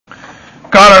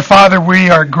God our Father, we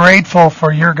are grateful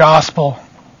for your gospel.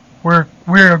 We're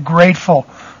grateful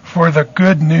for the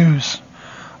good news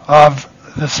of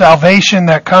the salvation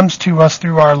that comes to us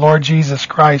through our Lord Jesus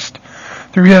Christ,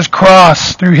 through his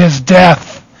cross, through his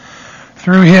death,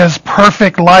 through his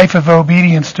perfect life of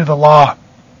obedience to the law.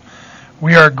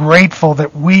 We are grateful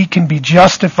that we can be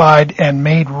justified and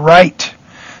made right,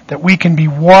 that we can be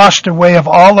washed away of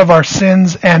all of our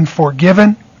sins and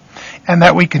forgiven, and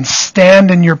that we can stand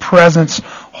in your presence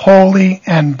holy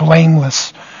and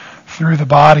blameless through the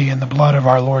body and the blood of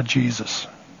our Lord Jesus.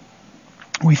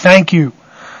 We thank you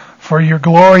for your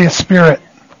glorious Spirit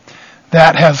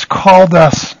that has called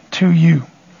us to you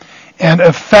and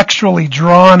effectually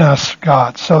drawn us,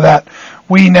 God, so that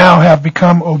we now have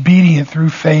become obedient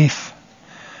through faith.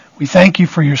 We thank you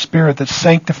for your Spirit that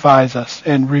sanctifies us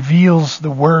and reveals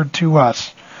the Word to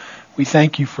us. We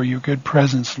thank you for your good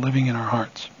presence living in our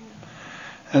hearts.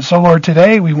 And so, Lord,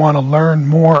 today we want to learn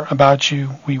more about you.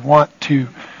 We want to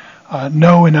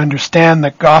know and understand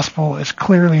the gospel as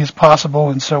clearly as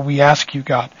possible. And so we ask you,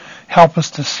 God, help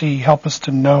us to see, help us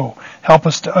to know, help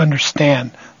us to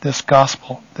understand this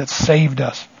gospel that saved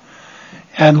us.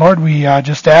 And Lord, we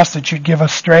just ask that you'd give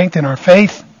us strength in our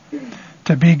faith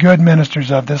to be good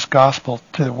ministers of this gospel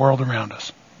to the world around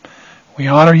us. We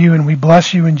honor you and we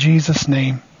bless you in Jesus'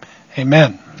 name.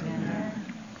 Amen.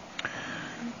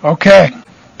 Okay.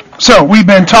 So we've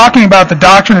been talking about the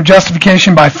doctrine of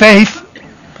justification by faith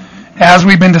as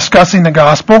we've been discussing the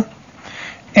gospel.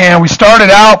 And we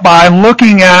started out by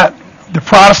looking at the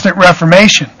Protestant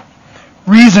Reformation.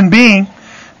 Reason being,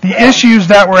 the issues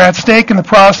that were at stake in the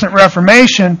Protestant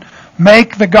Reformation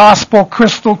make the gospel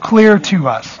crystal clear to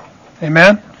us.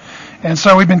 Amen? And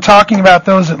so we've been talking about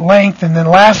those at length. And then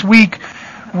last week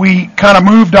we kind of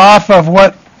moved off of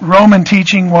what Roman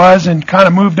teaching was and kind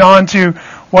of moved on to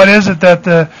what is it that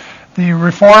the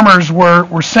reformers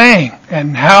were saying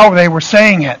and how they were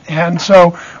saying it. And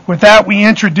so with that, we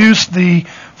introduced the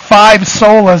 5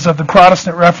 solas of the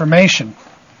Protestant Reformation.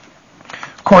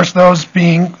 Of course, those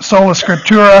being sola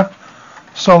scriptura,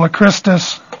 sola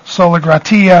Christus, sola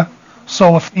gratia,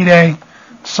 sola fide,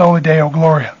 sola Deo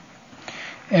gloria.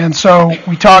 And so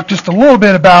we talked just a little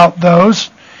bit about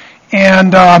those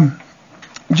and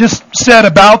just said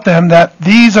about them that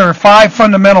these are 5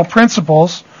 fundamental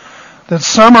principles that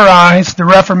summarize the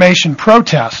Reformation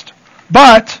protest,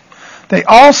 but they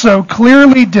also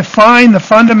clearly define the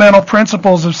fundamental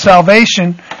principles of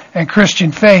salvation and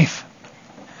Christian faith.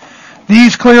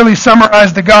 These clearly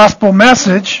summarize the gospel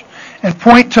message and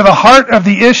point to the heart of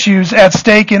the issues at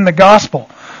stake in the gospel.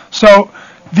 So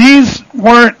these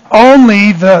weren't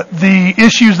only the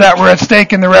issues that were at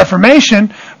stake in the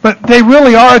Reformation, but they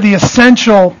really are the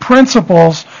essential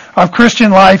principles of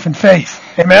Christian life and faith.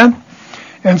 Amen?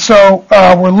 And so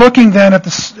we're looking then at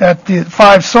the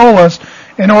 5 solas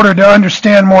in order to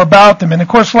understand more about them. And of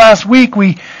course, last week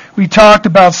we talked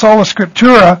about sola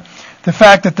scriptura, the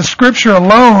fact that the Scripture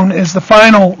alone is the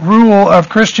final rule of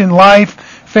Christian life,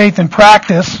 faith, and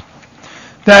practice,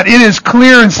 that it is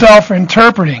clear and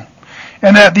self-interpreting.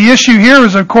 And that the issue here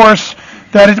is, of course,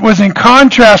 that it was in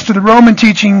contrast to the Roman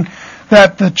teaching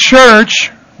that the church,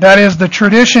 that is the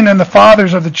tradition and the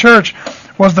fathers of the church,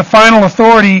 was the final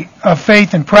authority of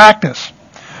faith and practice.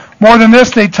 More than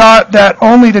this, they taught that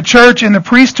only the church and the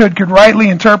priesthood could rightly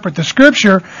interpret the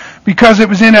Scripture because it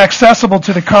was inaccessible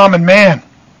to the common man.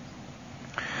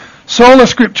 Sola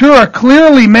Scriptura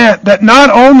clearly meant that not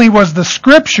only was the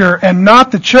Scripture and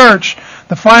not the church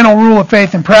the final rule of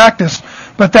faith and practice,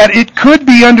 but that it could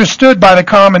be understood by the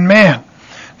common man,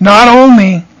 not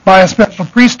only by a special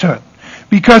priesthood,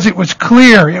 because it was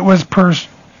clear, it was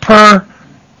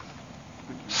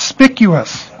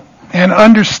perspicuous and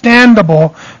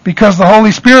understandable, because the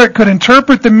Holy Spirit could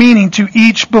interpret the meaning to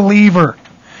each believer.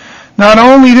 Not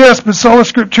only this, but sola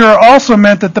scriptura also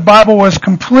meant that the Bible was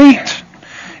complete.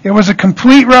 It was a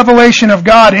complete revelation of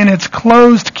God in its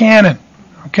closed canon.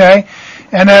 Okay?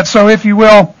 And that, so if you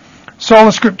will,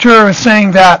 sola scriptura is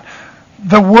saying that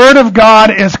the Word of God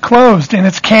is closed in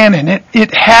its canon.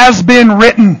 It has been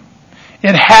written.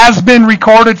 It has been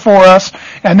recorded for us,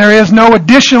 and there is no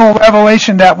additional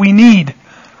revelation that we need,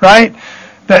 right?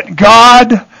 That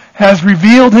God has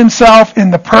revealed himself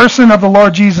in the person of the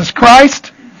Lord Jesus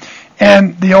Christ,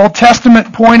 and the Old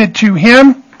Testament pointed to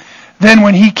him. Then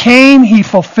when he came, he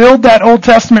fulfilled that Old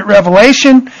Testament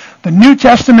revelation. The New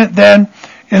Testament then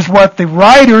is what the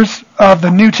writers of the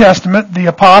New Testament, the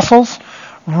apostles,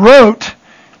 wrote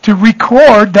to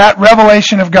record that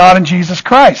revelation of God in Jesus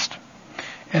Christ.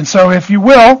 And so, if you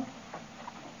will,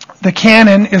 the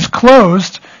canon is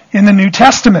closed in the New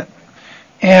Testament.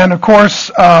 And of course,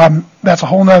 that's a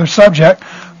whole other subject.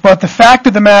 But the fact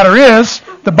of the matter is,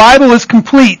 the Bible is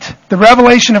complete. The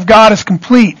revelation of God is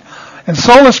complete. And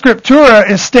Sola Scriptura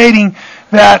is stating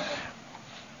that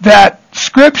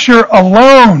Scripture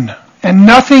alone and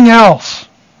nothing else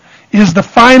is the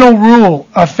final rule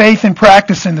of faith and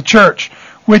practice in the church,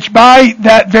 which by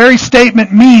that very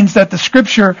statement means that the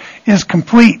Scripture is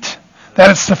complete, that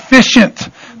it's sufficient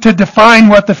to define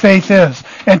what the faith is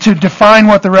and to define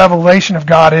what the revelation of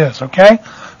God is, okay?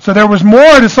 So there was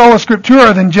more to Sola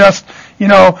Scriptura than just,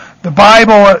 the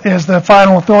Bible is the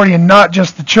final authority and not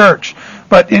just the church.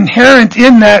 But inherent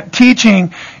in that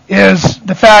teaching is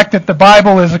the fact that the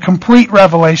Bible is a complete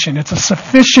revelation. It's a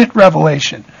sufficient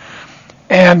revelation.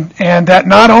 And that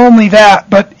not only that,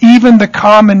 but even the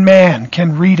common man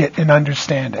can read it and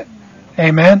understand it.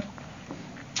 Amen?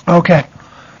 Okay.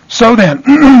 So then,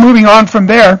 moving on from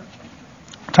there,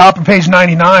 top of page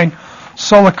 99,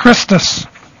 Sola Christus.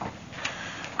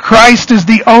 Christ is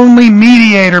the only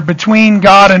mediator between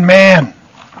God and man.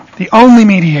 The only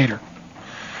mediator.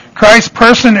 Christ's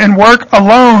person and work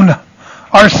alone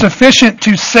are sufficient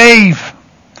to save.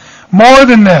 More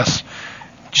than this,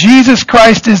 Jesus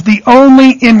Christ is the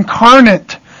only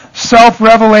incarnate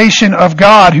self-revelation of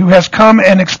God who has come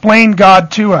and explained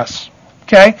God to us.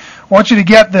 Okay? I want you to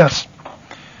get this.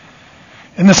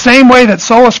 In the same way that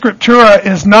Sola Scriptura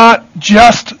is not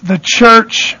just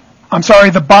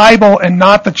the Bible and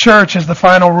not the church is the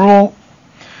final rule.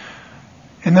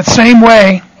 In the same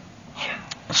way,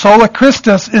 Sola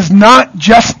Christus is not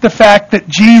just the fact that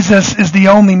Jesus is the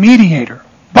only mediator,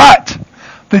 but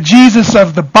the Jesus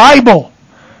of the Bible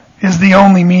is the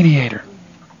only mediator.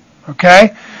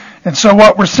 Okay? And so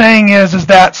what we're saying is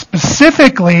that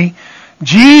specifically,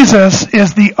 Jesus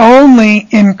is the only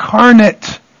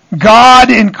incarnate,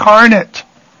 God incarnate.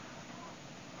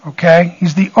 Okay?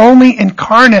 He's the only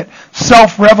incarnate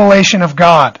self-revelation of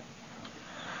God.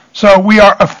 So we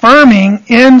are affirming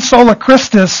in Sola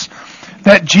Christus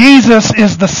that Jesus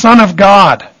is the Son of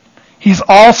God. He's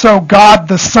also God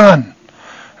the Son,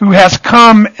 who has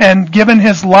come and given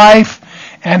his life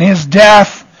and his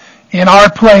death in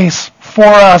our place for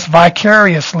us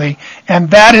vicariously,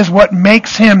 and that is what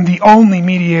makes him the only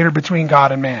mediator between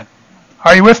God and man.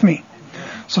 Are you with me?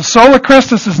 So Sola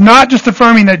Christus is not just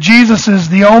affirming that Jesus is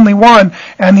the only one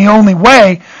and the only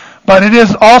way, but it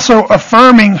is also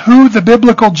affirming who the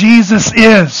biblical Jesus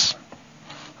is.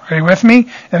 Are you with me?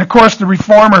 And of course, the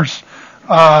Reformers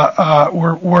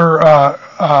were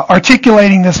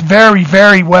articulating this very,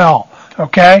 very well.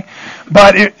 Okay,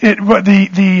 but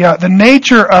the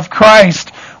nature of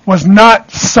Christ was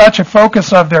not such a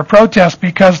focus of their protest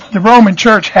because the Roman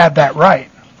Church had that right.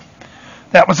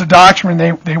 That was a doctrine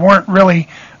they weren't really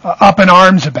up in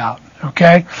arms about.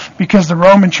 Okay, because the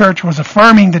Roman Church was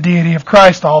affirming the deity of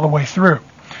Christ all the way through.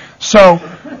 So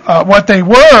what they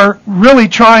were really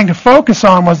trying to focus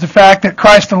on was the fact that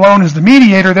Christ alone is the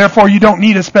mediator, therefore you don't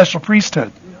need a special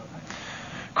priesthood.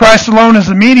 Christ alone is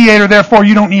the mediator, therefore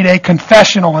you don't need a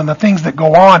confessional and the things that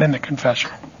go on in the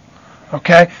confessional.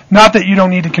 Okay? Not that you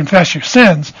don't need to confess your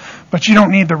sins, but you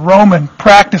don't need the Roman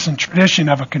practice and tradition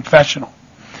of a confessional.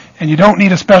 And you don't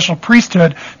need a special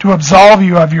priesthood to absolve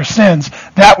you of your sins.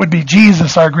 That would be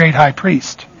Jesus, our great high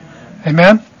priest.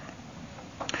 Amen?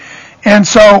 And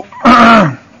so,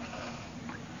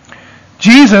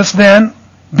 Jesus then,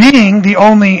 being the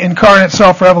only incarnate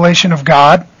self-revelation of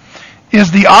God, is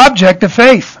the object of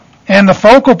faith and the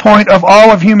focal point of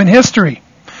all of human history.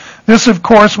 This, of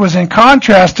course, was in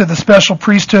contrast to the special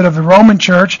priesthood of the Roman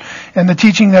Church and the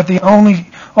teaching that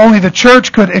only the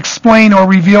church could explain or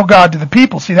reveal God to the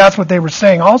people. See, that's what they were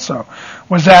saying also,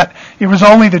 was that it was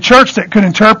only the church that could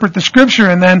interpret the Scripture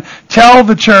and then tell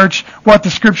the church what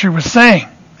the Scripture was saying.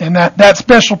 And that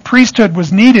special priesthood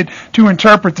was needed to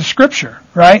interpret the Scripture,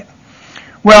 right?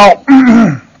 Well,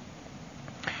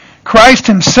 Christ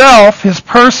himself, his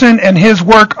person and his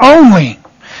work only,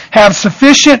 have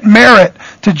sufficient merit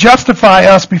to justify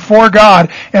us before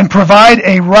God and provide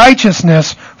a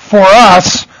righteousness for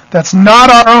us that's not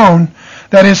our own,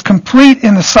 that is complete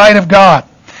in the sight of God.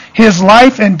 His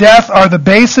life and death are the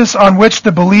basis on which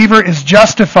the believer is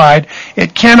justified.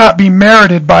 It cannot be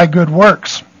merited by good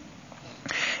works.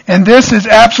 And this is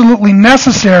absolutely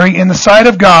necessary in the sight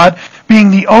of God, being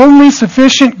the only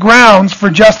sufficient grounds for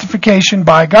justification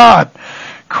by God.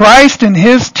 Christ and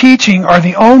his teaching are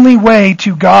the only way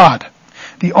to God,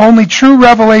 the only true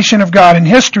revelation of God in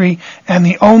history, and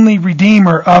the only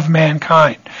Redeemer of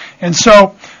mankind. And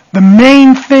so, the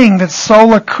main thing that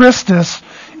Sola Christus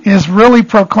is really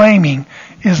proclaiming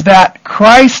is that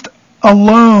Christ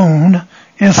alone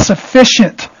is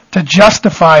sufficient to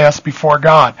justify us before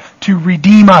God, to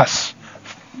redeem us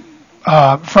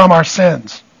from our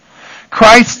sins.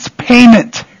 Christ's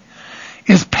payment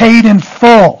is paid in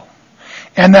full,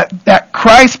 and that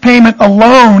Christ's payment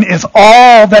alone is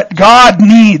all that God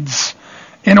needs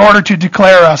in order to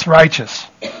declare us righteous.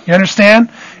 You understand?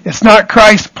 It's not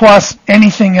Christ plus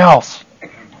anything else.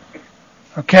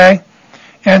 Okay?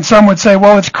 And some would say,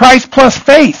 well, it's Christ plus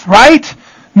faith, right?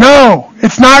 No,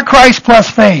 it's not Christ plus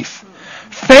faith.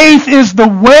 Faith is the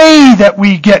way that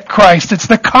we get Christ. It's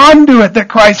the conduit that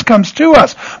Christ comes to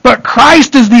us. But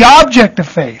Christ is the object of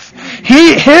faith.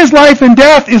 His life and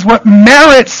death is what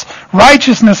merits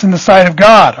righteousness in the sight of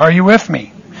God. Are you with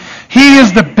me? He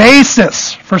is the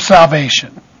basis for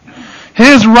salvation.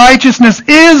 His righteousness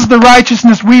is the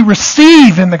righteousness we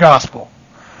receive in the gospel.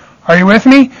 Are you with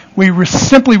me? We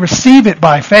simply receive it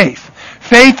by faith.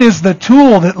 Faith is the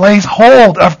tool that lays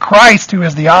hold of Christ, who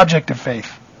is the object of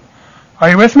faith. Are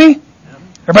you with me?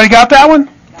 Everybody got that one?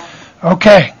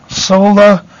 Okay.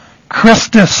 Sola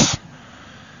Christus.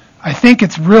 I think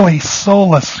it's really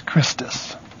Solus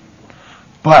Christus.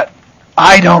 But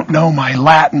I don't know my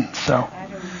Latin, so.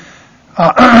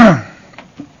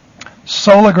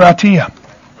 Sola gratia.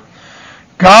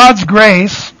 God's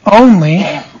grace only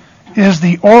is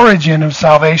the origin of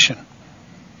salvation.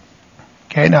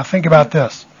 Okay, now think about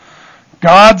this.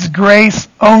 God's grace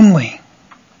only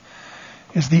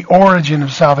is the origin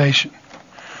of salvation.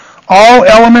 All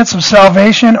elements of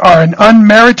salvation are an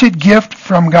unmerited gift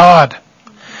from God.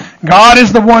 God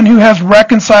is the one who has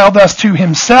reconciled us to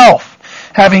himself,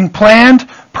 having planned,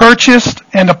 purchased,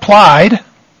 and applied,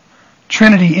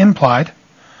 Trinity implied,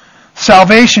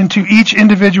 salvation to each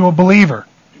individual believer.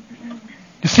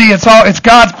 You see, it's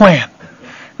God's plan.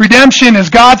 Redemption is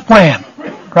God's plan,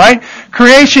 right?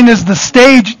 Creation is the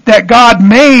stage that God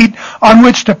made on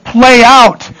which to play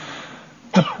out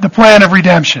the plan of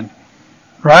redemption,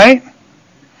 right?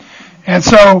 And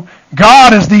so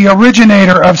God is the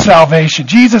originator of salvation.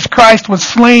 Jesus Christ was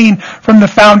slain from the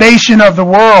foundation of the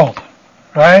world,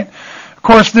 right? Of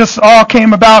course, this all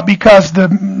came about because the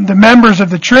members of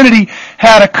the Trinity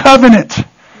had a covenant,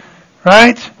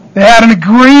 right? They had an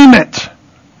agreement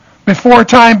before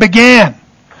time began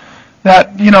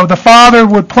that, the Father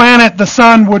would plan it, the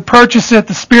Son would purchase it,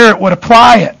 the Spirit would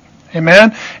apply it.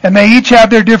 Amen? And they each have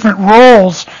their different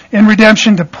roles in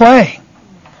redemption to play.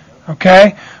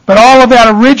 Okay? But all of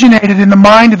that originated in the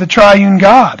mind of the triune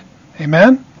God.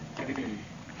 Amen?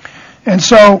 And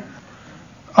so,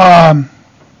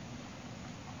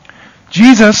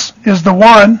 Jesus is the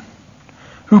one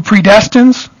who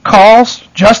predestines, calls,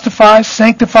 justifies,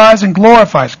 sanctifies, and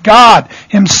glorifies. God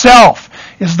himself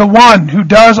is the one who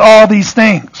does all these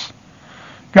things.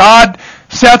 God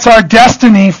sets our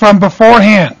destiny from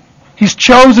beforehand. He's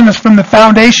chosen us from the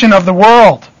foundation of the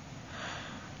world.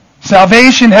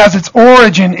 Salvation has its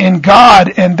origin in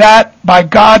God, and that by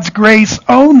God's grace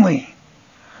only.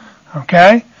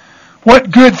 Okay? What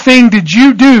good thing did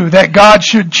you do that God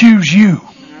should choose you?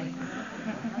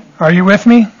 Are you with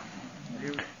me?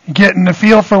 You getting the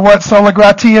feel for what sola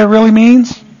gratia really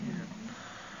means?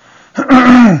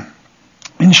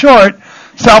 In short,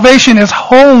 salvation is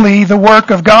wholly the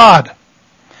work of God.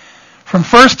 From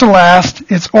first to last,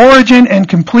 its origin and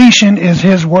completion is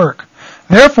his work.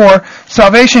 Therefore,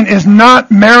 salvation is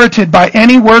not merited by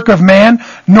any work of man,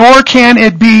 nor can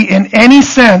it be in any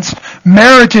sense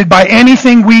merited by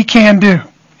anything we can do.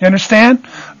 You understand?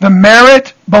 The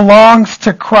merit belongs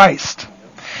to Christ.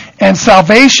 And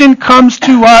salvation comes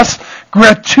to us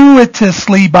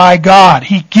gratuitously by God.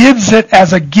 He gives it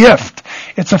as a gift.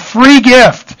 It's a free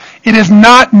gift. It is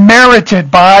not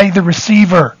merited by the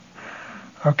receiver.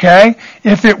 Okay?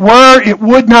 If it were, it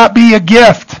would not be a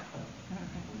gift.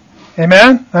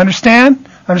 Amen? Understand?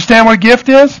 Understand what a gift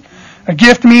is? A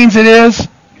gift means it is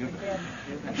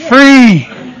free.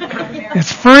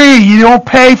 It's free. You don't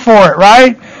pay for it,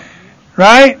 right?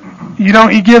 Right?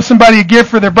 You give somebody a gift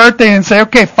for their birthday and say,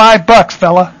 okay, $5,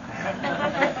 fella.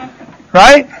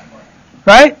 Right?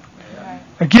 Right?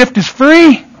 A gift is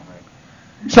free.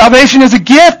 Salvation is a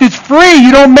gift. It's free.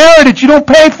 You don't merit it. You don't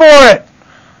pay for it.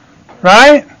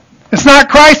 Right? It's not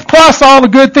Christ plus all the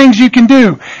good things you can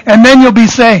do, and then you'll be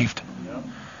saved.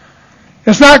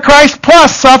 It's not Christ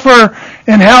plus suffer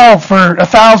in hell for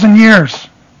 1,000 years,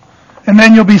 and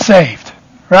then you'll be saved.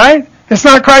 Right? It's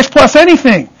not Christ plus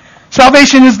anything.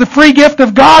 Salvation is the free gift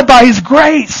of God by his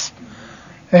grace.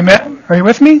 Amen? Are you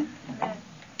with me?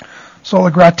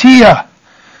 Sola gratia.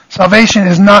 Salvation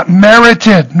is not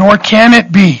merited, nor can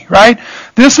it be, right?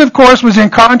 This, of course, was in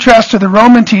contrast to the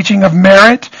Roman teaching of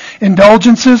merit,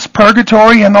 indulgences,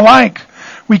 purgatory, and the like.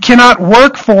 We cannot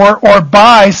work for or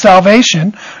buy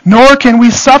salvation, nor can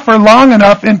we suffer long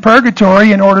enough in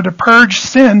purgatory in order to purge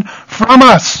sin from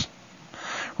us.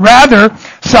 Rather,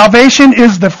 salvation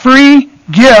is the free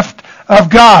gift of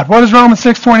God. What does Romans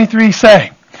 6:23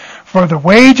 say? For the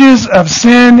wages of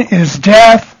sin is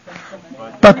death,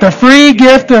 but the free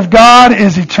gift of God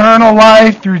is eternal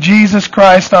life through Jesus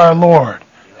Christ our Lord.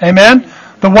 Amen?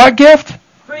 The what gift?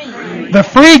 Free. The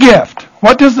free gift.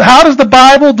 How does the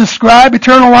Bible describe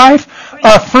eternal life?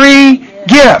 A free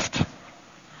gift.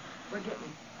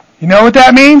 You know what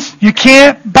that means? You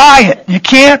can't buy it. You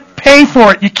can't pay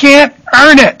for it. You can't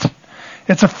earn it.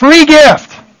 It's a free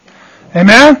gift.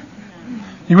 Amen?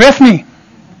 You with me?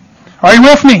 Are you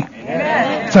with me?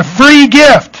 Amen. It's a free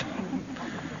gift.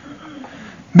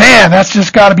 Man, that's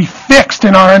just got to be fixed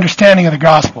in our understanding of the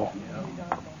gospel.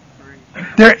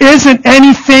 There isn't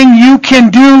anything you can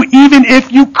do even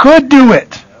if you could do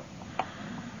it.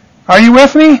 Are you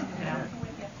with me?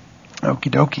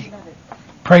 Okie dokie.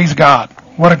 Praise God.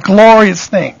 What a glorious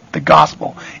thing. The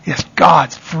gospel is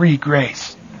God's free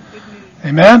grace.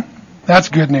 Amen? That's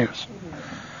good news.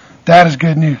 That is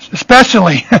good news.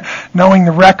 Especially knowing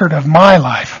the record of my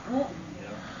life.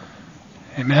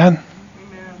 Amen?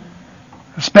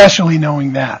 Especially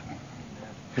knowing that.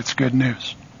 It's good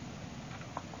news.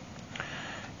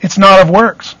 It's not of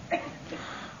works.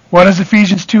 What does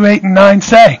Ephesians 2:8 and 9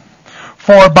 say?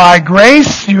 For by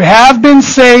grace you have been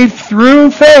saved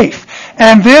through faith.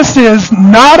 And this is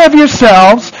not of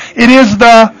yourselves. It is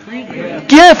the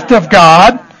gift of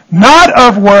God, not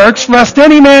of works, lest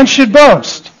any man should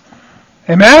boast.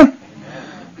 Amen?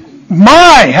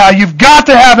 My, how you've got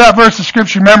to have that verse of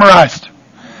Scripture memorized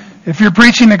if you're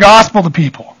preaching the gospel to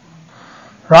people.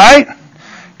 Right?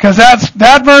 Because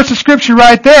that verse of Scripture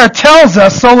right there tells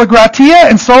us sola gratia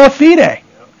and sola fide.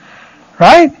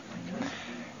 Right?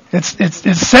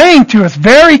 It's saying to us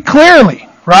very clearly,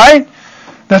 right,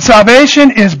 that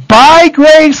salvation is by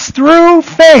grace through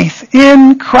faith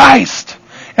in Christ.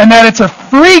 And that it's a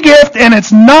free gift and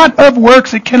it's not of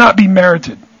works. It cannot be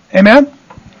merited. Amen?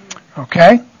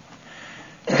 Okay.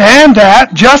 And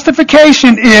that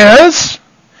justification is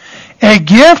a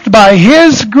gift by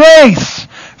His grace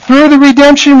through the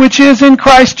redemption which is in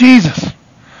Christ Jesus.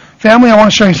 Family, I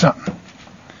want to show you something.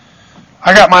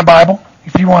 I got my Bible.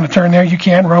 If you want to turn there, you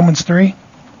can. Romans 3.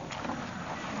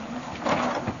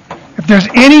 If there's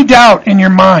any doubt in your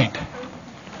mind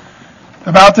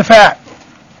about the fact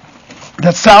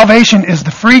that salvation is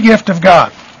the free gift of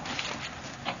God,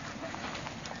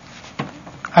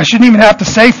 I shouldn't even have to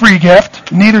say free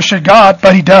gift. Neither should God,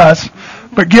 but He does.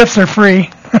 But gifts are free.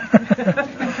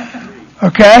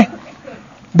 Okay?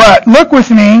 But look with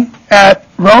me at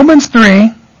Romans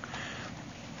 3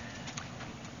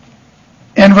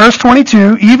 and verse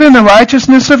 22. Even the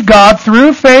righteousness of God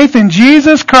through faith in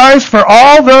Jesus Christ for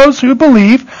all those who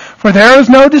believe, for there is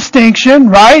no distinction,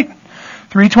 right?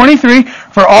 3:23.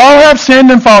 For all have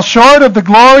sinned and fall short of the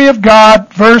glory of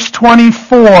God. Verse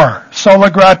 24.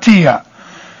 Sola gratia.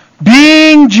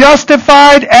 Being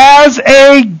justified as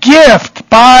a gift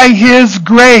by His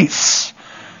grace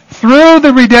through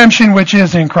the redemption which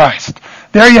is in Christ.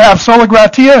 There you have sola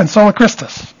gratia and sola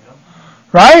Christus.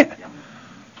 Right?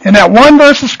 In that one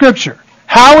verse of Scripture.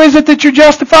 How is it that you're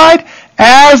justified?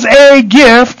 As a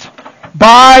gift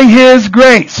by His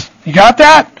grace. You got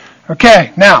that?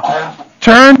 Okay, now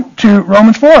turn to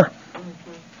Romans 4.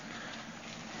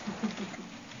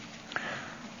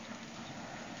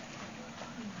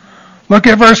 Look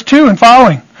at verse 2 and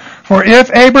following. For if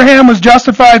Abraham was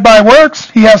justified by works,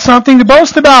 he has something to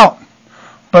boast about,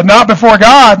 but not before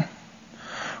God.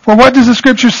 For what does the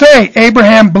Scripture say?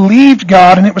 Abraham believed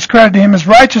God, and it was credited to him as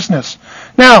righteousness.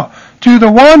 Now, to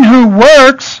the one who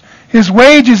works, his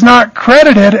wage is not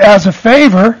credited as a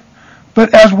favor,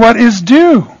 but as what is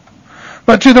due.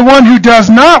 But to the one who does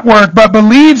not work, but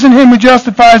believes in Him who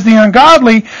justifies the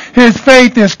ungodly, his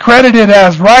faith is credited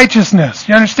as righteousness.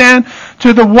 You understand?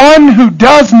 To the one who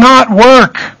does not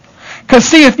work. Because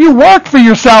see, if you worked for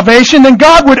your salvation, then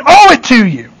God would owe it to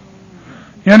you.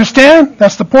 You understand?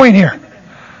 That's the point here.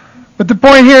 But the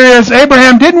point here is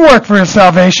Abraham didn't work for his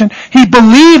salvation. He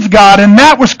believed God, and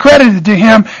that was credited to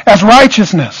him as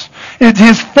righteousness.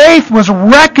 His faith was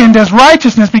reckoned as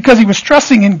righteousness because he was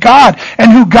trusting in God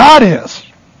and who God is.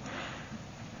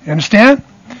 You understand?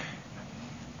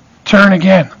 Turn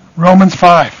again. Romans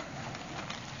 5.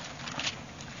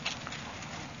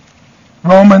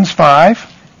 Romans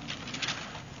 5.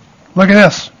 Look at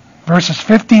this. Verses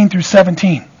 15 through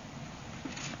 17.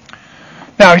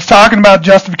 Now, he's talking about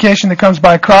justification that comes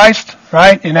by Christ,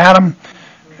 right? In Adam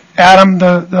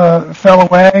the fell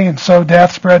away, and so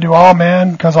death spread to all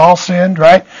men because all sinned,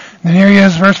 right? And then here he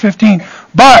is, verse 15.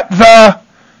 But the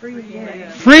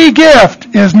free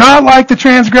gift is not like the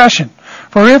transgression.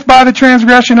 For if by the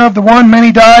transgression of the one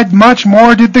many died, much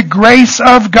more did the grace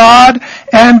of God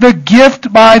and the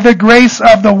gift by the grace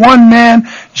of the one man,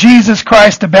 Jesus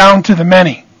Christ, abound to the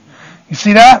many. You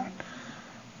see that?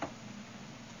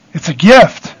 It's a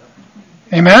gift.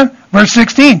 Amen? Verse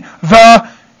 16. The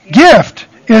gift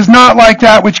is not like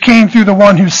that which came through the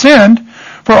one who sinned.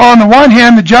 For on the one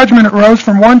hand, the judgment arose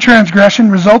from one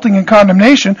transgression, resulting in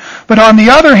condemnation. But on the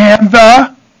other hand,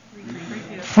 the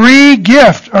free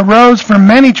gift arose from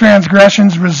many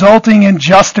transgressions, resulting in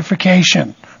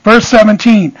justification. Verse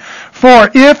 17. For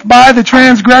if by the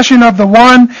transgression of the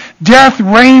one death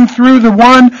reigned through the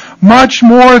one, much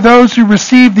more those who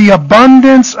receive the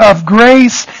abundance of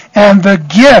grace and the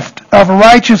gift of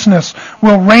righteousness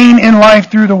will reign in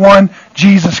life through the one,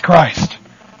 Jesus Christ.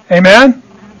 Amen?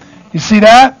 You see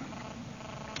that?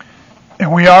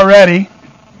 And we already,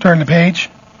 turn the page,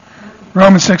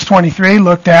 Romans 6:23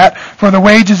 looked at, for the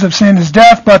wages of sin is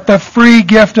death, but the free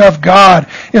gift of God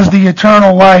is the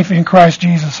eternal life in Christ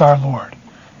Jesus our Lord.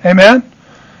 Amen?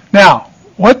 Now,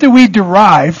 what do we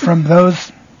derive from those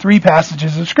three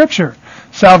passages of Scripture?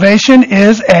 Salvation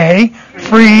is a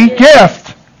free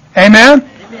gift. Amen?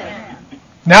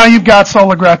 Now you've got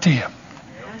sola gratia.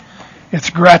 It's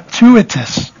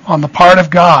gratuitous on the part of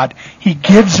God. He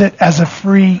gives it as a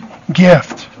free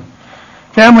gift.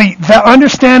 Family, the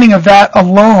understanding of that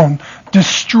alone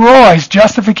destroys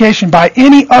justification by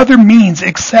any other means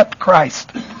except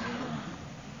Christ.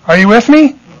 Are you with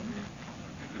me?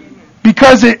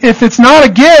 Because if it's not a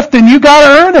gift, then you got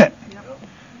to earn it.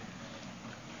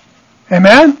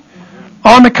 Amen?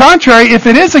 On the contrary, if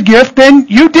it is a gift, then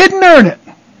you didn't earn it.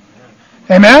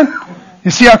 Amen?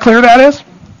 You see how clear that is?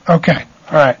 Okay.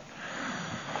 All right.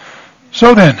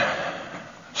 So then,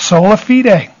 sola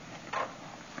fide.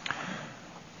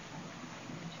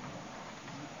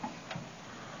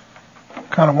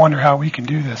 Kind of wonder how we can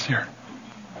do this here.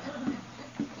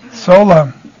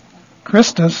 Sola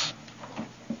Christus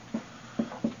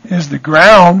is the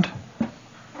ground,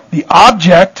 the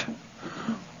object,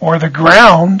 or the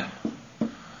ground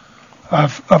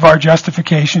of our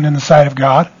justification in the sight of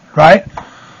God, right?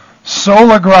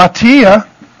 Sola gratia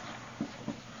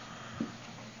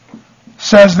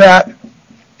says that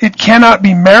it cannot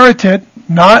be merited,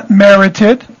 not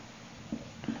merited,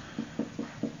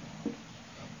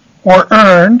 or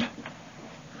earned,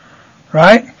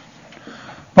 right?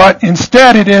 But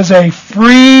instead it is a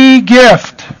free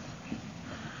gift.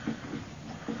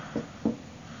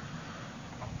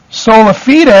 Sola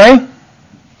fide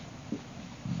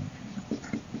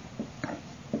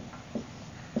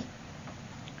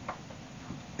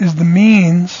is the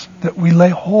means that we lay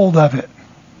hold of it.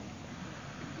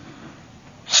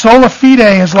 Sola fide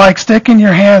is like sticking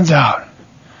your hands out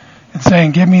and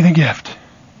saying, give me the gift.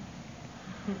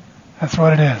 That's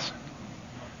what it is.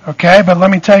 Okay, but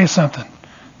let me tell you something.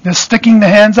 This sticking the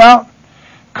hands out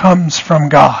comes from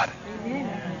God.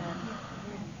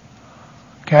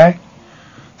 Okay?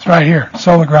 It's right here.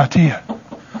 Sola gratia.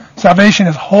 Salvation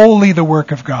is wholly the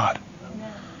work of God.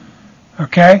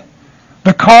 Okay?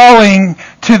 The calling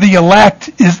to the elect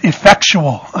is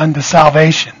effectual unto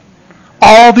salvation.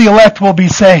 All the elect will be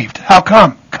saved. How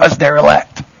come? Because they're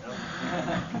elect.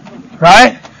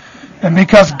 Right? And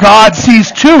because God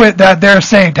sees to it that they're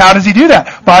saved. How does He do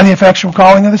that? By the effectual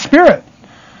calling of the Spirit.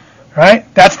 Right?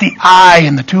 That's the eye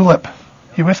in the tulip.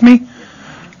 You with me?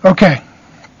 Okay.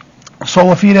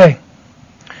 Sola fide.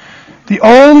 The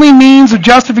only means of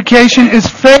justification is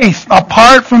faith,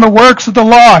 apart from the works of the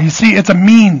law. You see, it's a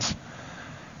means.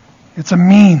 It's a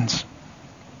means.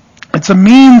 It's a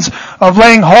means of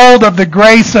laying hold of the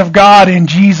grace of God in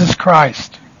Jesus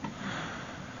Christ.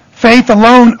 Faith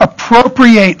alone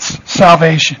appropriates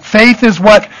salvation. Faith is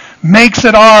what makes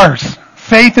it ours.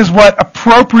 Faith is what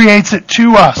appropriates it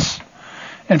to us.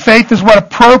 And faith is what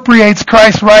appropriates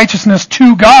Christ's righteousness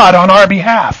to God on our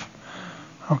behalf.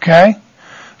 Okay?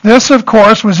 This, of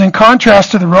course, was in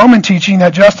contrast to the Roman teaching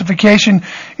that justification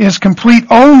is complete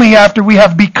only after we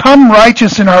have become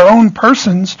righteous in our own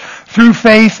persons through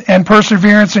faith and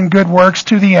perseverance in good works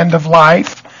to the end of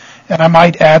life. And I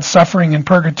might add suffering in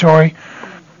purgatory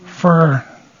for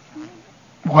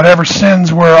whatever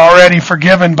sins we're already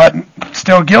forgiven but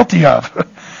still guilty of.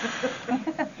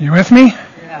 You with me?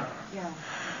 Yeah.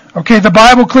 Okay, the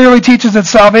Bible clearly teaches that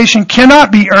salvation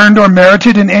cannot be earned or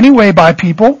merited in any way by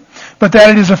people, but that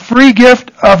it is a free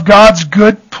gift of God's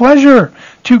good pleasure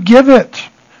to give it.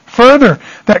 Further,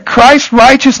 that Christ's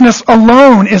righteousness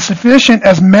alone is sufficient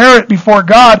as merit before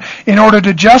God in order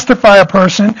to justify a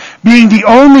person, being the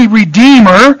only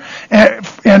redeemer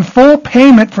and full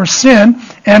payment for sin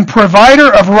and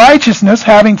provider of righteousness,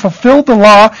 having fulfilled the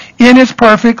law in his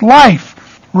perfect life.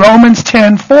 Romans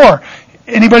 10:4.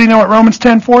 Anybody know what Romans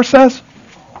 10:4 says?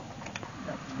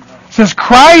 It says,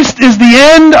 Christ is the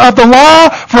end of the law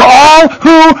for all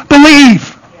who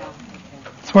believe.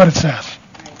 That's what it says.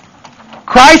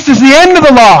 Christ is the end of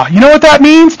the law. You know what that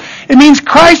means? It means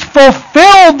Christ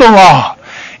fulfilled the law.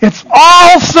 It's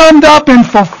all summed up and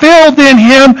fulfilled in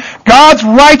Him. God's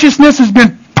righteousness has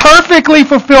been perfectly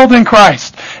fulfilled in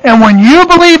Christ. And when you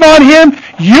believe on Him,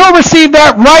 you'll receive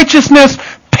that righteousness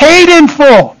paid in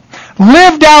full,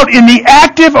 lived out in the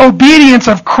active obedience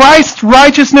of Christ's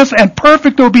righteousness and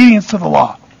perfect obedience to the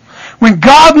law. When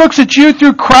God looks at you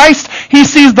through Christ, He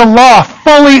sees the law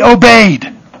fully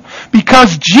obeyed,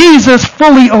 because Jesus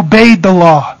fully obeyed the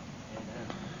law.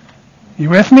 You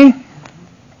with me?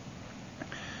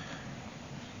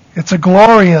 It's a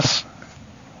glorious,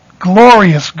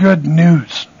 glorious good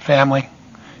news, family.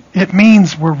 It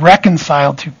means we're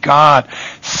reconciled to God,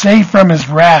 saved from His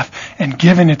wrath, and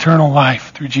given eternal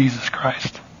life through Jesus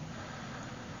Christ.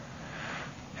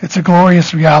 It's a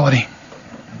glorious reality.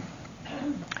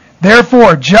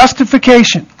 Therefore,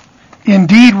 justification,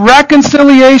 indeed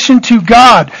reconciliation to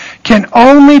God, can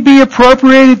only be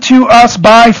appropriated to us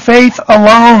by faith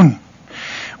alone,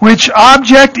 which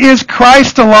object is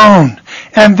Christ alone,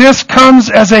 and this comes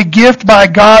as a gift by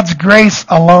God's grace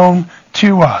alone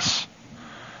to us.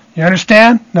 You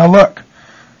understand? Now look,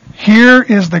 here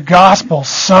is the gospel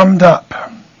summed up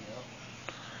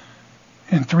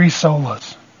in 3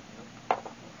 solas.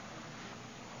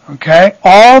 Okay?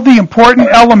 All the important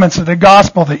elements of the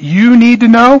gospel that you need to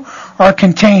know are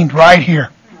contained right here.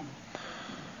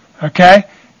 Okay?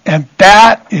 And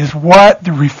that is what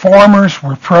the reformers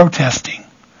were protesting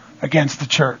against the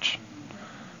church.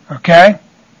 Okay?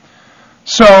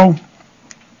 So,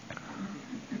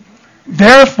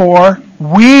 therefore,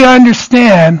 we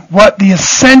understand what the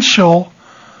essential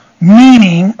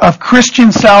meaning of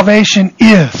Christian salvation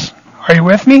is. Are you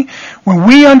with me? When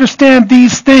we understand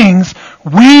these things,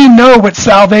 we know what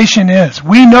salvation is.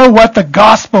 We know what the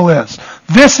gospel is.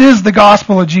 This is the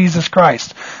gospel of Jesus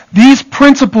Christ. These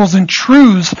principles and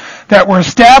truths that were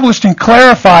established and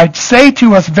clarified say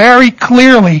to us very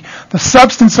clearly the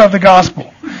substance of the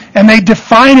gospel. And they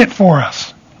define it for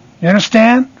us. You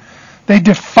understand? They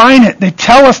define it. They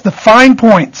tell us the fine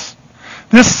points.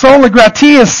 This sola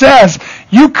gratia says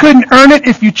you couldn't earn it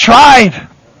if you tried.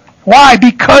 Why?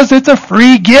 Because it's a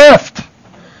free gift.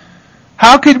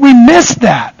 How could we miss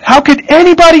that? How could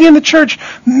anybody in the church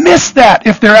miss that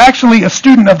if they're actually a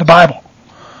student of the Bible?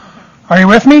 Are you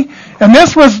with me? And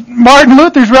this was Martin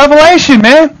Luther's revelation,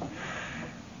 man.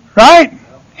 Right?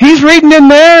 He's reading in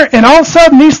there, and all of a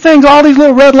sudden these things, all these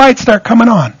little red lights start coming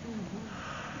on.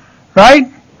 Right?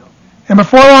 And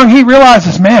before long he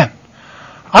realizes, man,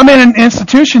 I'm in an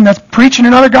institution that's preaching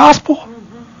another gospel.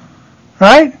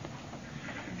 Right?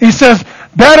 He says,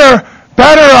 better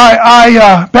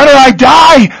I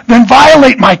die than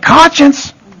violate my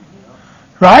conscience.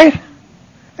 Right?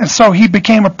 And so he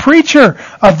became a preacher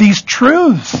of these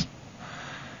truths.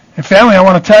 And family, I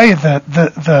want to tell you that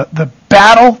the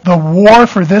battle, the war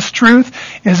for this truth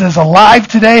is as alive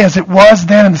today as it was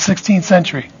then in the 16th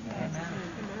century.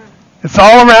 It's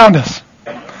all around us.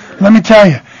 Let me tell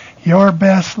you, your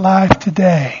best life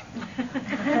today,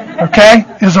 okay,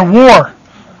 is a war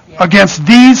against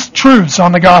these truths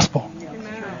on the gospel.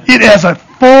 It is a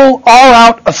full,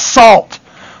 all-out assault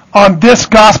on this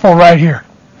gospel right here.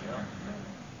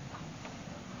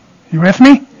 You with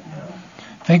me?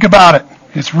 Think about it.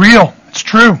 It's real. It's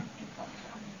true.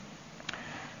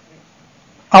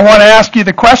 I want to ask you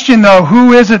the question, though,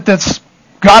 who is it that's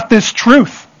got this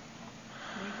truth?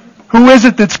 Who is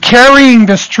it that's carrying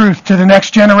this truth to the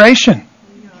next generation?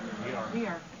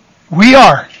 We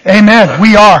are. Amen.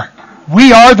 We are.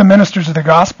 We are the ministers of the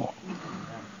gospel.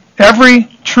 Every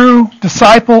true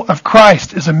disciple of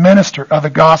Christ is a minister of the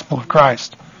gospel of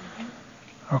Christ.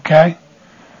 Okay?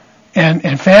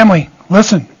 And family,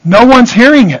 listen, no one's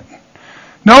hearing it.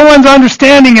 No one's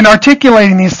understanding and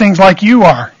articulating these things like you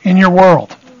are in your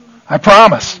world. I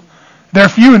promise. They're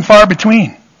few and far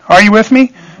between. Are you with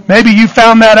me? Maybe you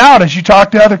found that out as you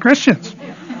talk to other Christians.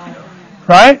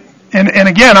 Right? And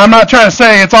again, I'm not trying to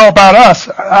say it's all about us.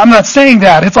 I'm not saying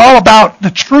that. It's all about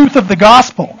the truth of the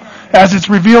gospel as it's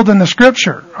revealed in the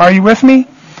Scripture. Are you with me?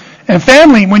 And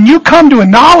family, when you come to a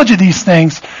knowledge of these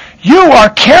things, you are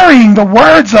carrying the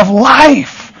words of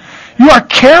life. You are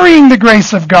carrying the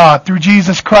grace of God through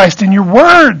Jesus Christ in your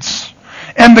words.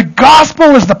 And the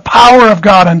gospel is the power of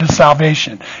God unto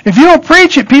salvation. If you don't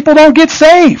preach it, people don't get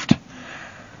saved.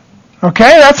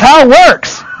 Okay, that's how it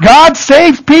works. God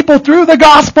saves people through the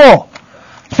gospel.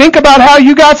 Think about how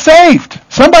you got saved.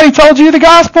 Somebody told you the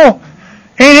gospel.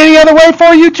 Ain't any other way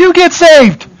for you to get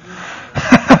saved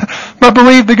but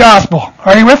believe the gospel.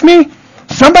 Are you with me?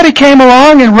 Somebody came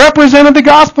along and represented the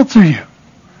gospel to you.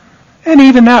 And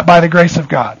even that by the grace of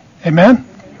God. Amen?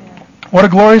 What a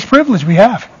glorious privilege we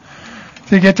have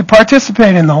to get to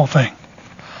participate in the whole thing.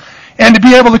 And to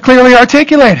be able to clearly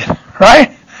articulate it,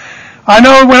 right? I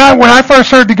know when I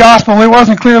first heard the gospel, it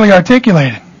wasn't clearly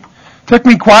articulated. It took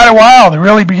me quite a while to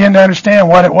really begin to understand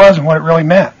what it was and what it really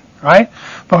meant, right?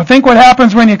 But I think what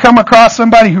happens when you come across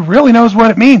somebody who really knows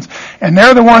what it means, and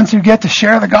they're the ones who get to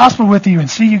share the gospel with you and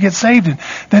see you get saved, and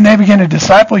then they begin to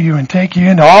disciple you and take you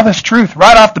into all this truth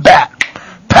right off the bat.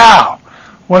 Pow!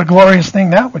 What a glorious thing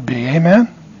that would be, amen?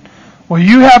 Well,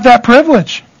 you have that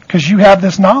privilege because you have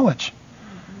this knowledge.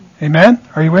 Amen?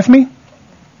 Are you with me?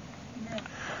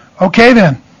 Okay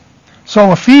then.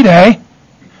 Sola fide.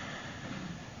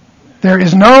 There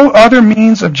is no other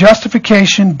means of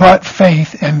justification but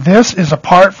faith, and this is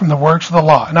apart from the works of the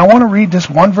law. And I want to read this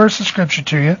one verse of Scripture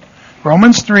to you.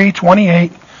 Romans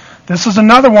 3:28. This is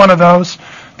another one of those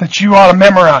that you ought to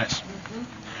memorize.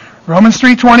 Romans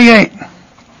 3:28.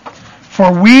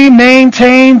 For we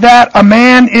maintain that a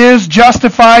man is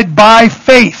justified by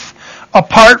faith,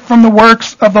 apart from the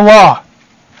works of the law.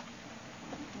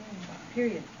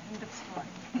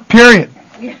 Period.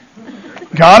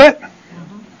 Got it?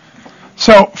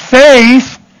 So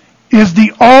faith is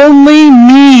the only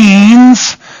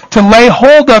means to lay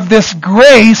hold of this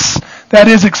grace that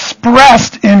is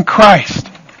expressed in Christ.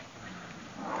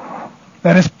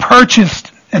 That is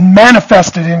purchased and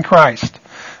manifested in Christ.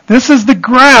 This is the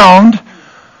ground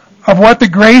of what the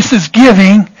grace is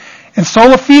giving, and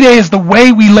sola fide is the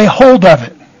way we lay hold of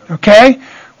it. Okay?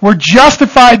 We're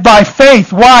justified by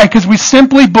faith. Why? Because we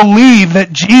simply believe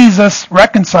that Jesus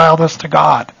reconciled us to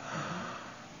God.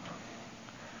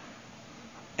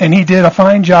 And he did a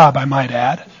fine job, I might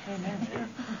add.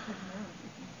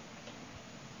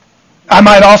 I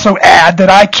might also add that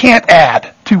I can't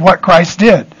add to what Christ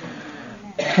did.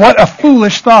 What a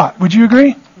foolish thought. Would you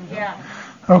agree? Yeah.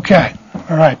 Okay.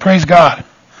 All right. Praise God.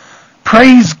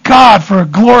 Praise God for a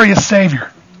glorious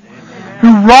Savior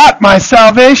who wrought my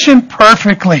salvation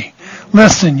perfectly.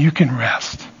 Listen, you can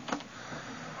rest.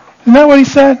 Isn't that what he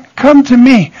said? Come to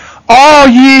me, all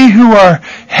ye who are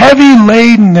heavy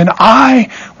laden, and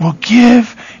I will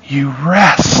give you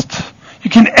rest. You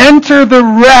can enter the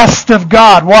rest of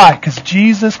God. Why? Because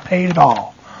Jesus paid it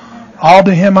all. All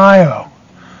to him I owe.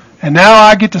 And now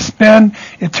I get to spend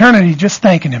eternity just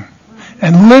thanking him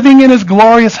and living in his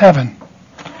glorious heaven.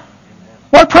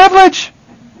 What privilege!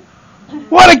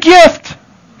 What a gift!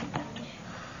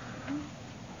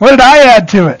 What did I add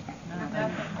to it?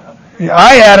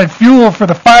 I added fuel for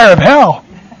the fire of hell.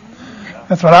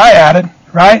 That's what I added,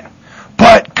 right?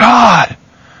 But God,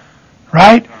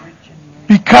 right?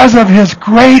 Because of his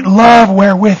great love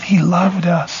wherewith he loved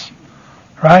us,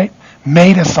 right?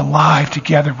 Made us alive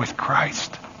together with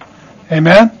Christ.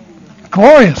 Amen?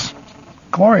 Glorious.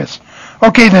 Glorious.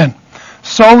 Okay then.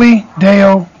 Soli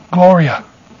Deo Gloria.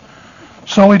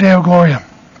 Soli Deo Gloria.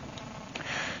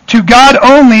 To God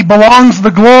only belongs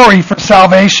the glory for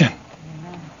salvation.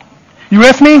 You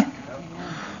with me?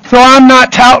 So I'm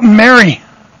not touting Mary.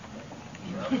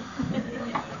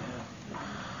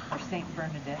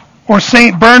 Or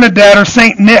Saint Bernadette or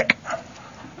Saint Nick.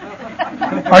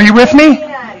 Are you with me?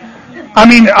 I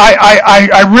mean,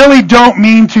 I really don't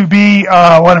mean to be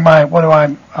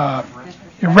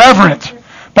irreverent,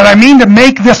 but I mean to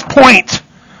make this point.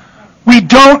 We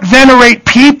don't venerate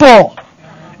people,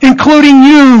 including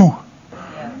you,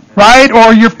 right?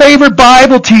 Or your favorite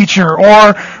Bible teacher,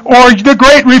 or the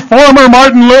great reformer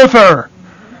Martin Luther.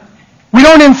 We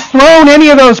don't enthrone any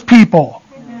of those people,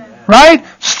 right?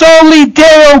 Soli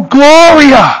Deo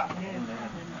Gloria.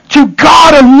 To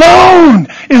God alone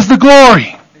is the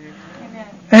glory.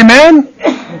 Amen?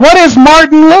 What is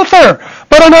Martin Luther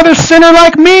but another sinner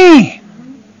like me?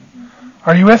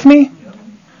 Are you with me?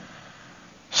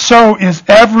 So is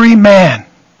every man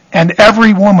and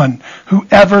every woman who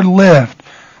ever lived,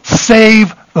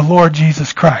 save the Lord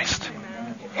Jesus Christ.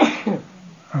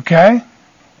 Okay?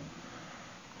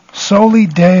 Soli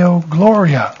Deo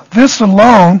Gloria. This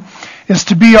alone is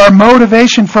to be our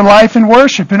motivation for life and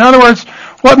worship. In other words,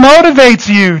 what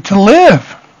motivates you to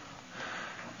live?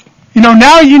 You know,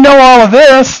 now you know all of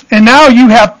this, and now you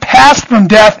have passed from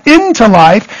death into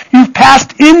life. You've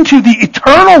passed into the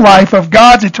eternal life of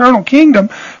God's eternal kingdom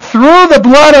through the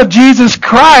blood of Jesus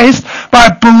Christ by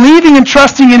believing and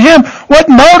trusting in him. What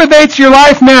motivates your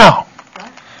life now?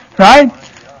 Right?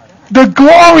 The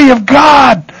glory of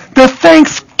God, the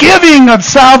thanksgiving thanksgiving of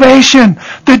salvation,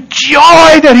 the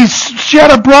joy that He's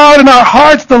shed abroad in our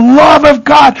hearts, the love of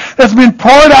God that's been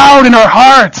poured out in our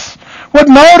hearts. What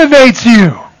motivates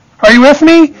you? Are you with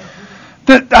me?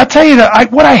 I tell you,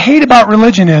 what I hate about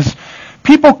religion is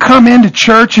people come into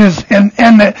churches and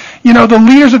the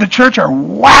leaders of the church are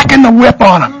whacking the whip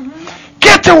on them.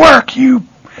 Get to work, you.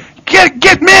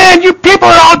 Man, you people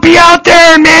ought to be out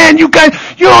there, and man, you guys,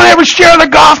 you don't ever share the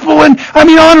gospel, and I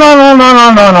mean, on,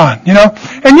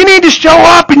 and you need to show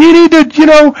up, and you need to,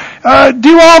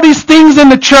 do all these things in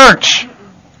the church.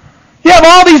 You have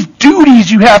all these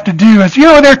duties you have to do. As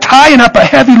they're tying up a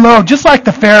heavy load, just like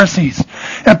the Pharisees,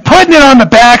 and putting it on the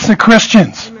backs of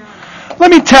Christians.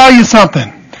 Let me tell you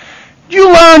something.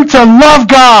 You learn to love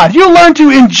God. You learn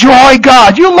to enjoy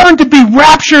God. You learn to be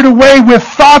raptured away with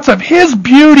thoughts of His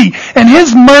beauty and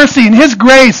His mercy and His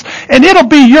grace, and it'll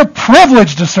be your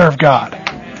privilege to serve God.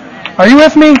 Are you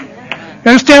with me? You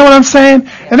understand what I'm saying?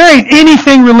 And there ain't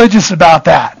anything religious about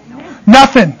that.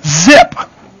 Nothing. Zip.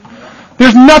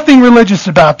 There's nothing religious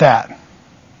about that.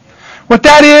 What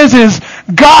that is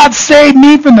God saved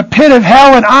me from the pit of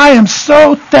hell, and I am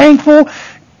so thankful.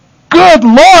 Good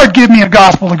Lord, give me a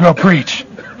gospel to go preach.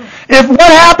 If what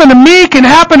happened to me can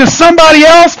happen to somebody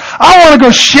else, I want to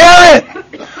go share it.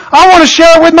 I want to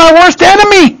share it with my worst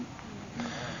enemy.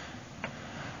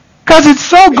 Because it's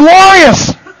so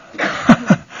glorious.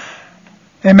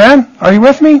 Amen? Are you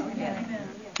with me?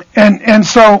 And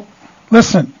so,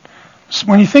 listen,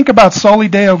 when you think about Soli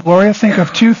Deo Gloria, think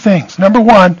of two things. Number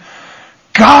one,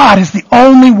 God is the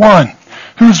only one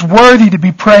who's worthy to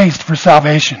be praised for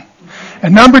salvation.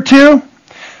 And number two,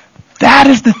 that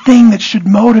is the thing that should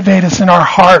motivate us in our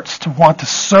hearts to want to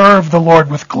serve the Lord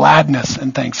with gladness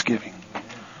and thanksgiving.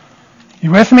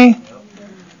 You with me?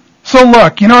 So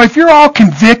look, if you're all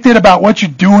convicted about what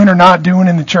you're doing or not doing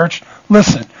in the church,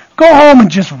 listen, go home and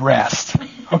just rest,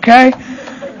 okay?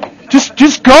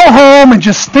 Just go home and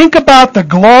just think about the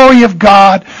glory of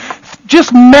God.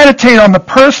 Just meditate on the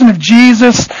person of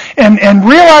Jesus and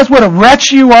realize what a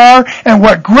wretch you are and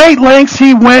what great lengths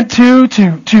He went to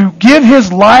give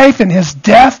His life and His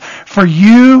death for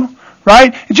you,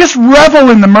 right? And just revel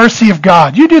in the mercy of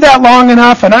God. You do that long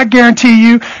enough, and I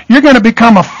guarantee you're going to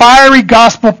become a fiery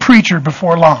gospel preacher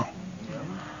before long.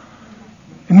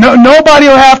 Nobody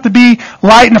will have to be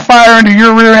lighting a fire under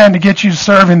your rear end to get you to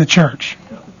serve in the church.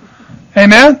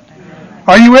 Amen?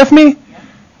 Are you with me?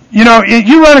 You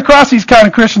run across these kind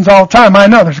of Christians all the time. I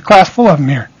know. There's a class full of them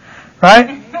here. Right?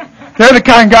 They're the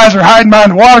kind of guys who are hiding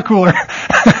behind the water cooler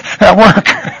at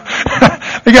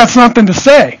work. They got something to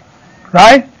say.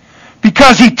 Right?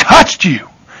 Because He touched you.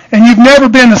 And you've never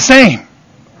been the same.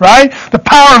 Right? The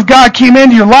power of God came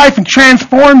into your life and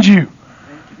transformed you.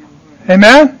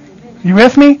 Amen? You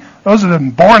with me? Those are the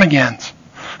born agains.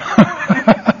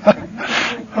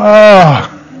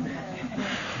 Oh.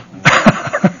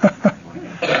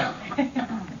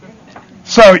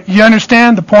 So, you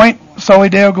understand the point, Soli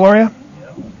Deo Gloria?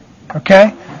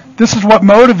 Okay? This is what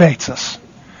motivates us.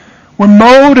 We're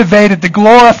motivated to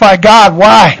glorify God.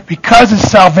 Why? Because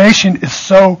His salvation is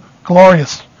so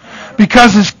glorious.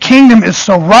 Because His kingdom is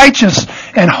so righteous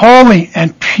and holy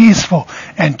and peaceful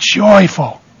and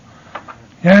joyful.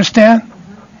 You understand?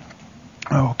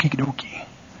 Oh, okie-dokie.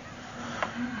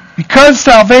 Because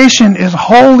salvation is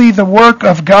wholly the work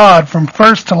of God from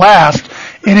first to last,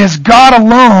 it is God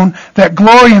alone that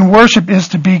glory and worship is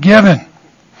to be given.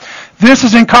 This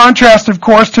is in contrast, of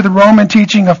course, to the Roman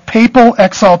teaching of papal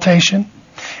exaltation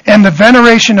and the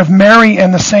veneration of Mary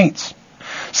and the saints.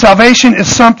 Salvation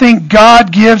is something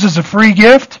God gives as a free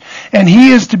gift, and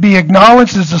He is to be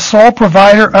acknowledged as the sole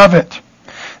provider of it.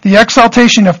 The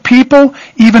exaltation of people,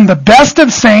 even the best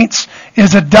of saints,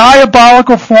 is a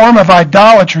diabolical form of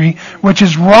idolatry, which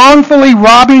is wrongfully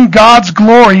robbing God's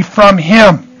glory from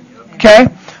Him. Okay?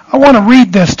 I want to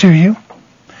read this to you.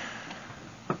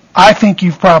 I think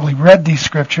you've probably read these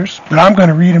scriptures, but I'm going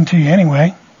to read them to you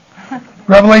anyway.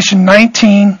 Revelation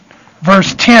 19,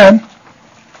 verse 10.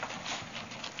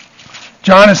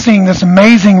 John is seeing this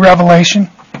amazing revelation.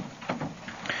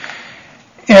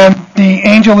 And the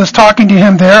angel is talking to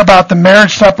him there about the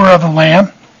marriage supper of the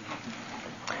Lamb.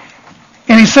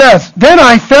 And he says, "Then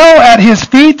I fell at His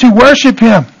feet to worship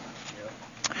Him.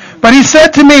 But He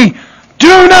said to me,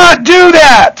 'Do not do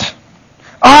that.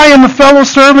 I am a fellow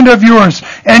servant of yours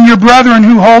and your brethren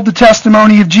who hold the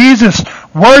testimony of Jesus.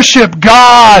 Worship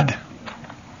God.'"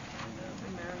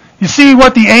 You see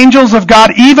what the angels of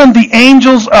God, even the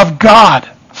angels of God,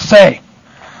 say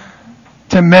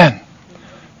to men.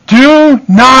 Do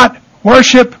not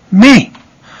worship me.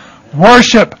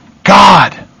 Worship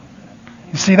God.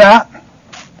 You see that?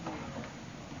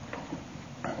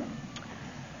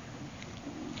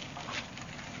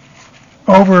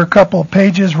 over a couple of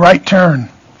pages, right turn.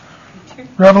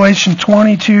 Revelation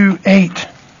 22:8.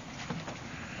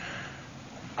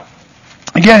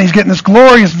 Again, he's getting this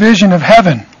glorious vision of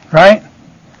heaven, right?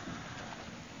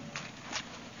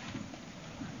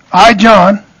 I,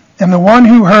 John, am the one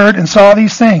who heard and saw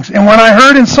these things. And when I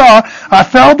heard and saw, I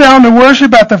fell down to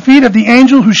worship at the feet of the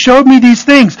angel who showed me these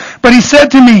things. But he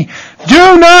said to me,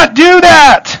 do not do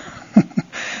that.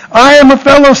 I am a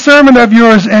fellow servant of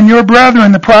yours and your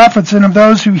brethren, the prophets, and of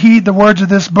those who heed the words of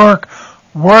this book.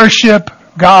 Worship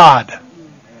God.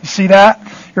 You see that?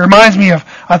 It reminds me of,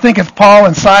 I think it's Paul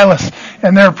and Silas,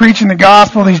 and they're preaching the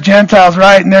gospel, these Gentiles,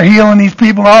 right? And they're healing these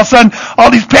people, and all of a sudden,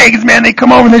 all these pagans, man, they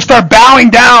come over and they start bowing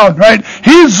down, right?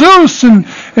 He's Zeus, and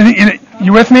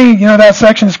you with me? You know that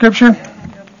section of Scripture?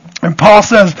 And Paul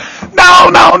says,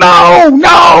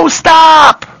 no,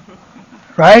 stop!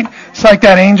 Right? It's like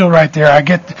that angel right there.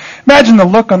 Imagine the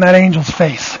look on that angel's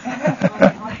face.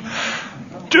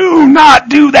 Do not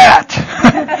do that.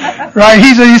 Right?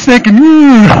 He's thinking,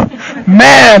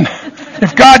 man,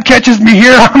 if God catches me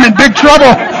here, I'm in big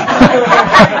trouble.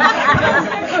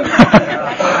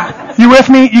 You with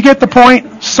me? You get the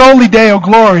point? Soli Deo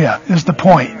Gloria is the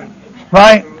point.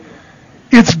 Right?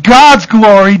 It's God's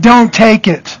glory. Don't take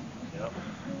it.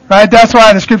 Right? That's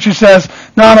why the Scripture says,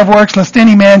 not of works, lest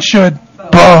any man should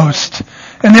boast.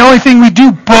 And the only thing we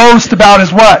do boast about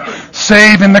is what?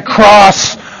 Save in the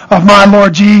cross of my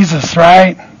Lord Jesus,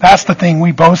 right? That's the thing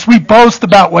we boast. We boast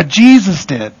about what Jesus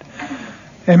did.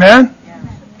 Amen?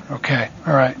 Okay,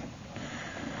 all right.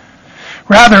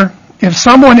 Rather, if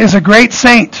someone is a great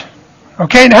saint,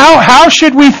 okay, now how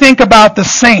should we think about the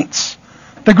saints?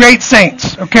 The great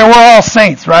saints. Okay, we're all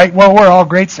saints, right? Well, we're all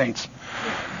great saints.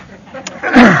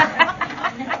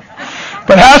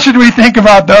 But how should we think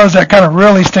about those that kind of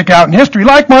really stick out in history,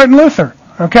 like Martin Luther,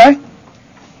 okay?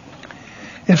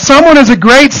 If someone is a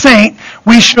great saint,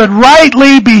 we should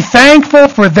rightly be thankful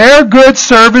for their good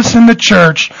service in the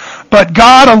church, but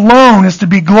God alone is to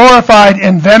be glorified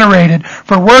and venerated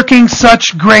for working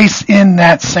such grace in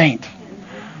that saint.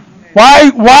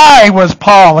 Why was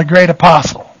Paul a great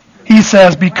apostle? He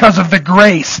says, because of the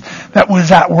grace that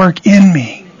was at work in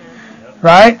me.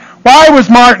 Right? Why was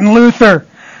Martin Luther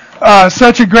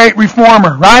such a great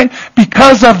reformer? Right?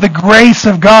 Because of the grace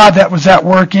of God that was at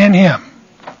work in him.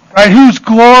 Right? Whose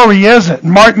glory is it?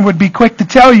 And Martin would be quick to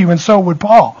tell you, and so would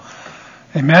Paul.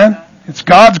 Amen? It's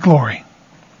God's glory.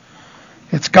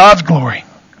 It's God's glory.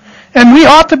 And we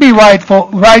ought to be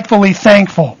rightfully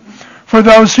thankful for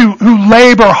those who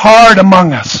labor hard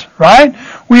among us, right?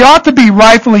 We ought to be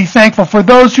rightfully thankful for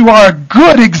those who are a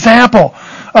good example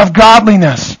of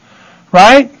godliness,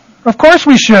 right? Of course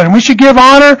we should. And we should give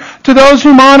honor to those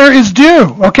whom honor is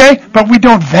due, okay? But we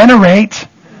don't venerate.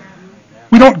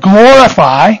 We don't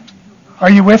glorify. Are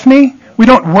you with me? We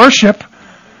don't worship.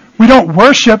 We don't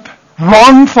worship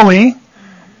wrongfully.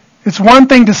 It's one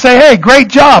thing to say, hey, great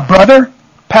job, brother.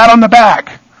 Pat on the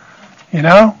back. You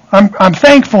know, I'm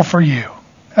thankful for you.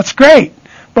 That's great.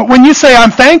 But when you say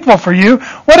I'm thankful for you,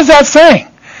 what is that saying?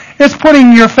 It's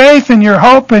putting your faith and your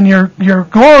hope and your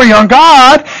glory on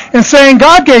God and saying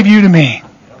God gave you to me.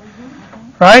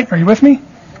 Right? Are you with me?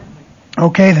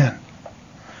 Okay then.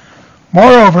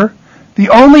 Moreover, the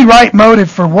only right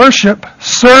motive for worship,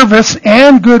 service,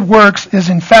 and good works is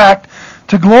in fact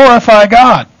to glorify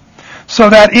God, so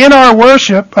that in our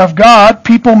worship of God,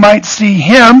 people might see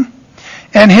Him,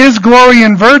 and His glory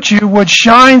and virtue would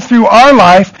shine through our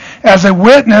life as a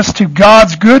witness to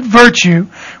God's good virtue,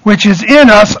 which is in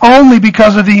us only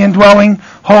because of the indwelling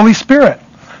Holy Spirit.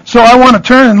 So I want to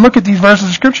turn and look at these verses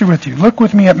of Scripture with you. Look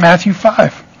with me at Matthew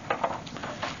 5.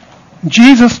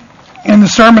 Jesus, in the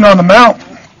Sermon on the Mount,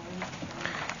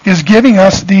 is giving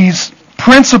us these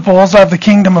principles of the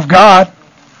kingdom of God,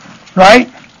 right?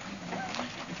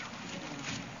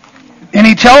 And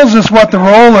He tells us what the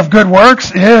role of good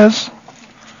works is.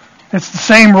 It's the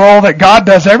same role that God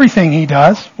does everything He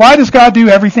does. Why does God do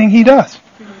everything He does?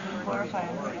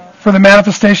 For the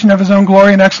manifestation of His own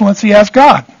glory and excellency as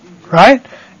God, right?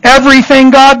 Everything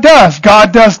God does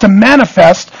to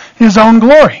manifest His own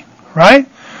glory, right?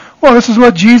 Well, this is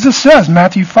what Jesus says,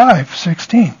 Matthew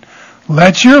 5:16.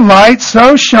 Let your light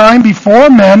so shine before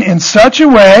men in such a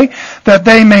way that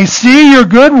they may see your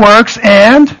good works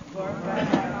and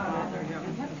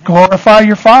glorify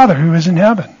your Father who is in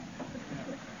heaven.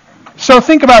 So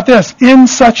think about this. In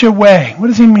such a way. What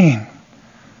does He mean?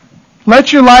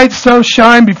 Let your light so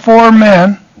shine before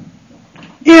men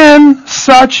in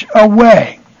such a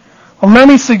way. Well, let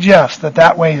me suggest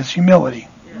that way is humility.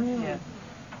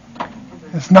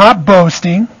 It's not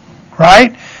boasting,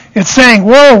 right? It's saying,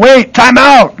 whoa, wait, time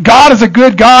out. God is a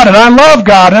good God, and I love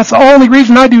God. That's the only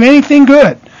reason I do anything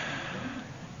good.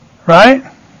 Right?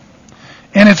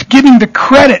 And it's giving the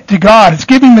credit to God. It's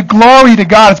giving the glory to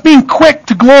God. It's being quick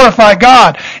to glorify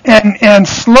God and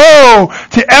slow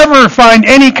to ever find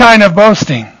any kind of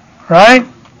boasting. Right?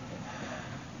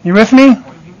 You with me?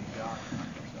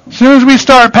 As soon as we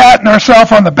start patting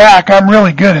ourselves on the back, I'm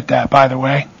really good at that, by the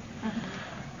way.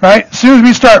 Right? As soon as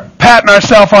we start patting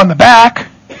ourselves on the back,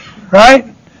 right?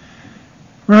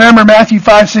 Remember Matthew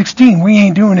 5:16. We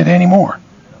ain't doing it anymore.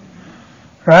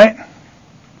 Right?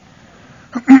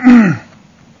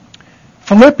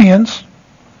 Philippians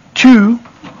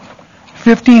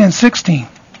 2:15 and 16.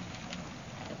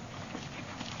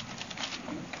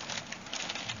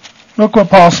 Look what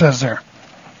Paul says there.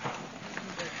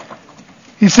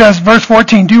 He says, verse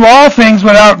 14, do all things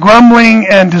without grumbling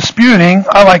and disputing.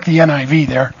 I like the NIV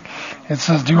there. It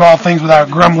says, do all things without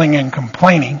grumbling and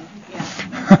complaining.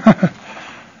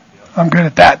 I'm good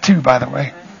at that too, by the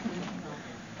way.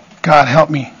 God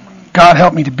help me. God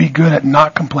help me to be good at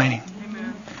not complaining.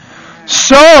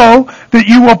 So that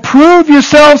you will prove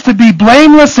yourselves to be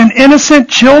blameless and innocent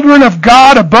children of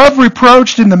God, above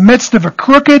reproach in the midst of a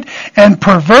crooked and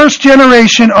perverse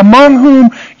generation, among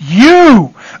whom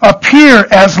you appear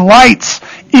as lights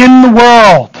in the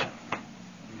world.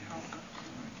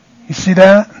 You see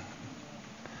that?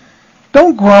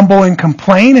 Don't grumble and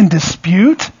complain and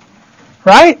dispute,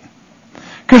 right?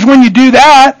 Because when you do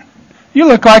that, you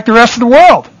look like the rest of the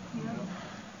world.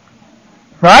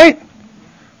 Right?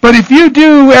 But if you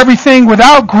do everything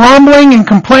without grumbling and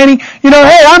complaining, hey,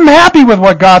 I'm happy with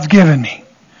what God's given me.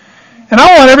 And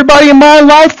I want everybody in my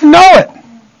life to know it.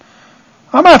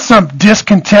 I'm not some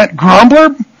discontent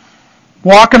grumbler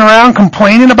walking around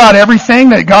complaining about everything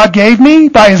that God gave me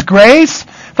by His grace.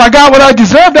 If I got what I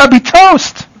deserved, I'd be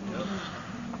toast.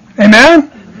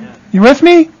 Amen? You with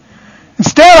me?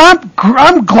 Instead,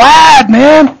 I'm glad,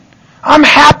 man. I'm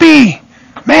happy.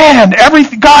 Man,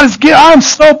 everything God has given, I'm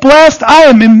so blessed. I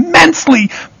am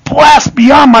immensely blessed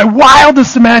beyond my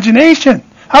wildest imagination.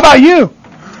 How about you?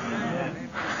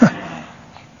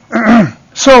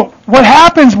 So what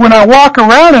happens when I walk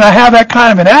around and I have that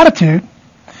kind of an attitude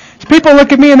is people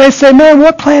look at me and they say, man,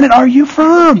 what planet are you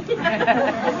from?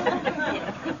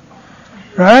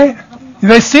 Right?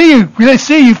 They see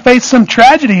you face some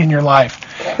tragedy in your life.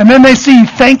 And then they see you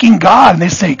thanking God and they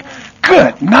say,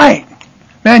 good night.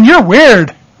 Man, you're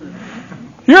weird.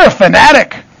 You're a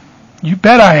fanatic. You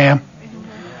bet I am.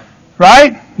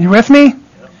 Right? You with me?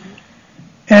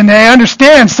 And they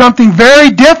understand something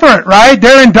very different, right?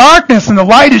 They're in darkness and the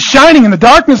light is shining and the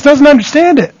darkness doesn't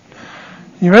understand it.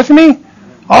 You with me?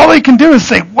 All they can do is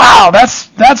say, wow,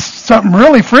 that's something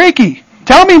really freaky.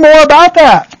 Tell me more about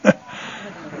that.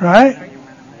 Right?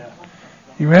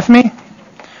 You with me?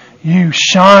 You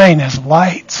shine as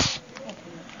lights.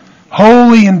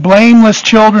 Holy and blameless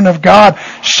children of God,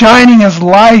 shining as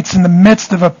lights in the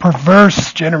midst of a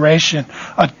perverse generation,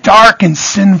 a dark and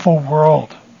sinful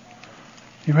world.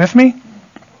 You with me?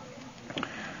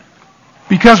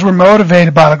 Because we're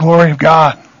motivated by the glory of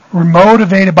God. We're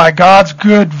motivated by God's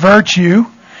good virtue.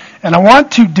 And I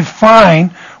want to define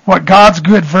what God's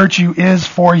good virtue is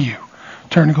for you.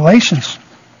 Turn to Galatians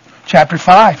chapter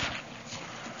 5.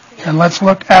 And let's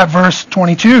look at verse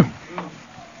 22.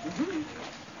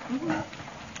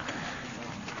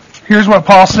 Here's what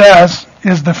Paul says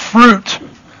is the fruit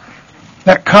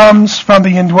that comes from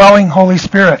the indwelling Holy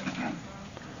Spirit.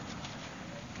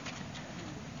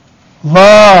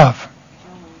 Love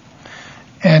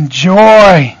and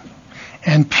joy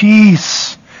and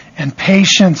peace and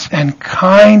patience and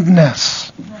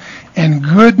kindness and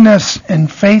goodness and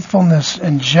faithfulness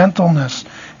and gentleness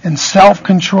and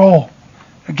self-control.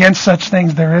 Against such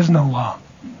things there is no law.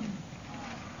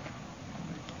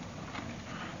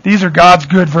 These are God's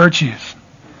good virtues.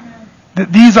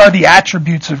 These are the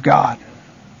attributes of God.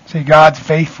 See, God's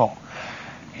faithful.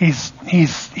 He's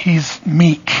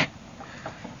meek.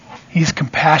 He's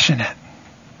compassionate.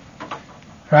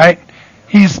 Right?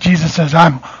 Jesus says,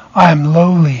 I am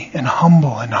lowly and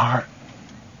humble in heart.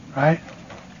 Right?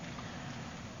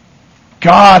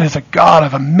 God is a God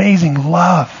of amazing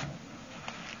love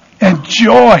and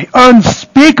joy,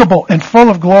 unspeakable and full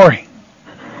of glory.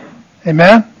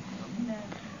 Amen?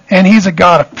 And He's a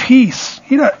God of peace.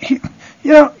 He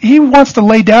wants to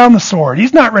lay down the sword.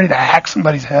 He's not ready to hack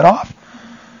somebody's head off.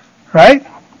 Right?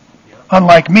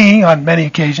 Unlike me on many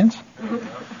occasions.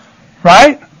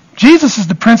 Right? Jesus is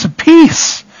the Prince of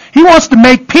Peace. He wants to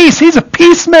make peace. He's a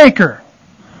peacemaker.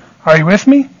 Are you with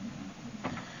me?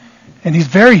 And He's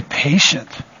very patient.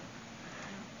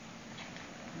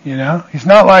 He's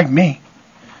not like me.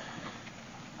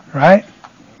 Right?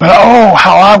 But oh,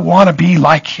 how I want to be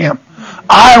like him.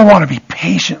 I want to be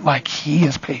patient like he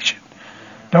is patient.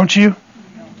 Don't you?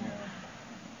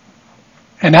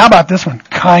 And how about this one?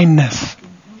 Kindness.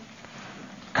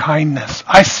 Kindness.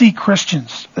 I see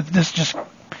Christians, this is just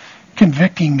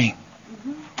convicting me.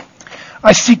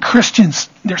 I see Christians,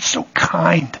 they're so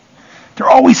kind. They're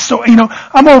always so,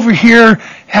 I'm over here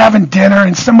having dinner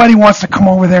and somebody wants to come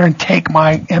over there and take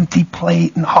my empty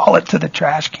plate and haul it to the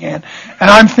trash can. And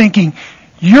I'm thinking,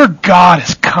 your God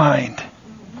is kind.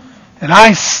 And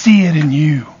I see it in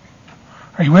you.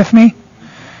 Are you with me?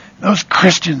 Those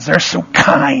Christians, they're so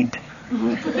kind.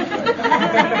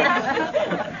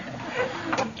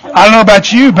 I don't know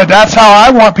about you, but that's how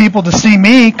I want people to see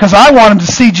me, because I want them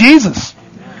to see Jesus.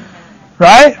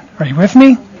 Right? Are you with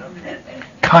me?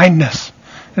 Kindness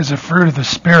is a fruit of the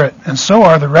Spirit, and so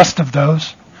are the rest of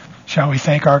those. Shall we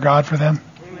thank our God for them?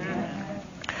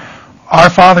 Our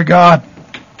Father God,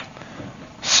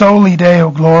 soli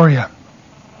Deo Gloria.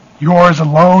 Yours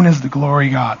alone is the glory,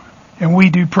 God. And we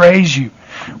do praise you.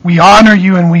 We honor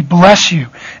you and we bless you.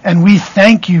 And we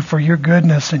thank you for your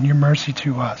goodness and your mercy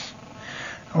to us.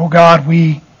 Oh God,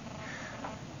 we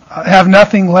have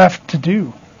nothing left to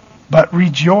do but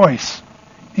rejoice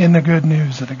in the good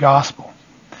news of the gospel.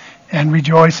 And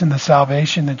rejoice in the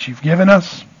salvation that you've given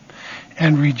us.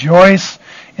 And rejoice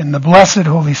in the blessed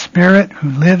Holy Spirit who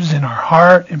lives in our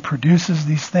heart and produces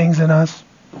these things in us.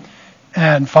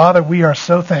 And Father, we are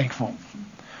so thankful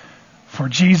for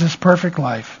Jesus' perfect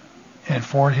life and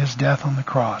for his death on the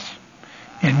cross,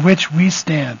 in which we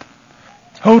stand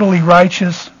totally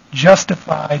righteous,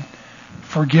 justified,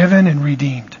 forgiven, and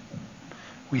redeemed.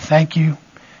 We thank you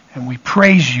and we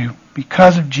praise you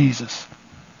because of Jesus.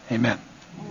 Amen.